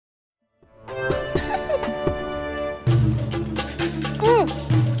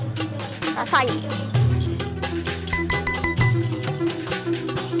rasain.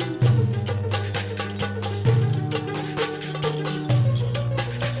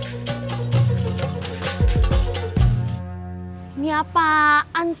 Ini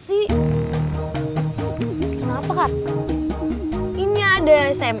apaan sih? Kenapa, Kak? Ini ada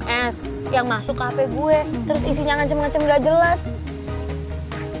SMS yang masuk ke HP gue, terus isinya ngancem-ngancem gak jelas.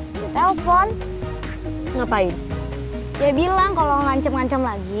 Telepon. Ngapain? Ya bilang kalau ngancem-ngancem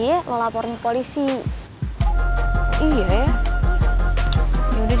lagi, lo laporin ke polisi. Iya ya?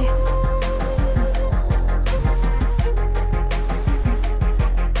 Yaudah deh.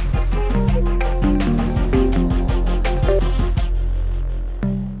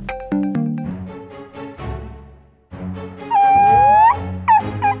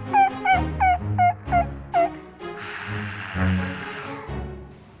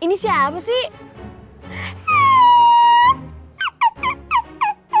 Ini siapa sih?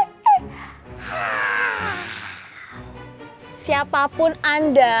 Siapapun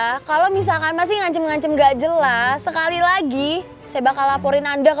Anda, kalau misalkan masih ngancem-ngancem gak jelas, sekali lagi saya bakal laporin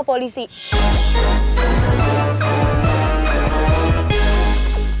Anda ke polisi.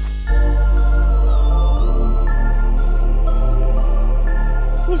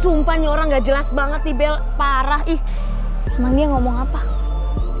 Ini sumpah nih orang gak jelas banget nih, Bel. Parah, ih. Emang dia ngomong apa?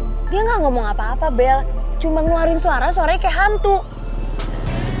 Dia nggak ngomong apa-apa, Bel. Cuma ngeluarin suaranya kayak hantu.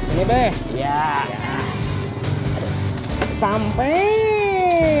 Ini, Be. Iya. Sampai.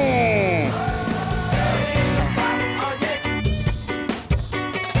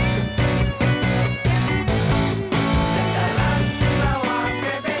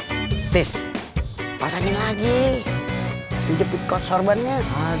 Tis, pasangin lagi. Dijepit kot sorbannya.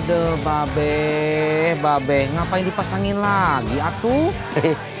 Aduh, Babe, ngapain dipasangin lagi, atuh?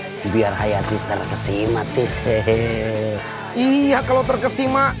 Biar Hayati terkesima, Tis. Iya, kalau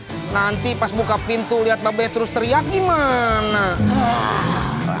terkesima, nanti pas buka pintu lihat Babe terus teriak gimana?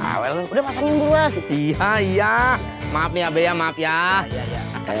 Well, udah pasangin duluan. Iya. Maaf nih, Abe ya, maaf ya. Iya.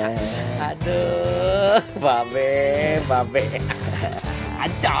 Aduh, Babe.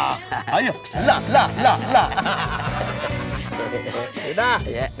 Aduh. Ayo, lah. Udah,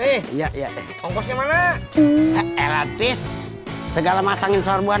 nih. Iya. Ongkosnya mana? Tis, segala masangin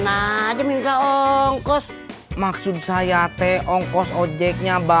sorban aja minta ongkos. Maksud saya teh ongkos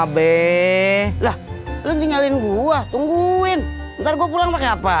ojeknya, Babe. Lah, lu tinggalin gua, tungguin. Ntar gua pulang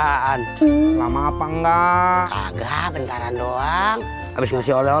pakai apaan? Lama apa enggak? Kagak, bentaran doang. Habis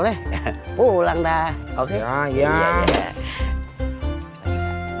ngasih oleh-oleh, pulang dah. Oke? Ya. Iya.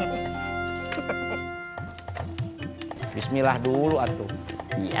 Bismillah dulu atuh.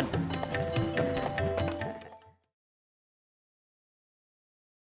 Iya.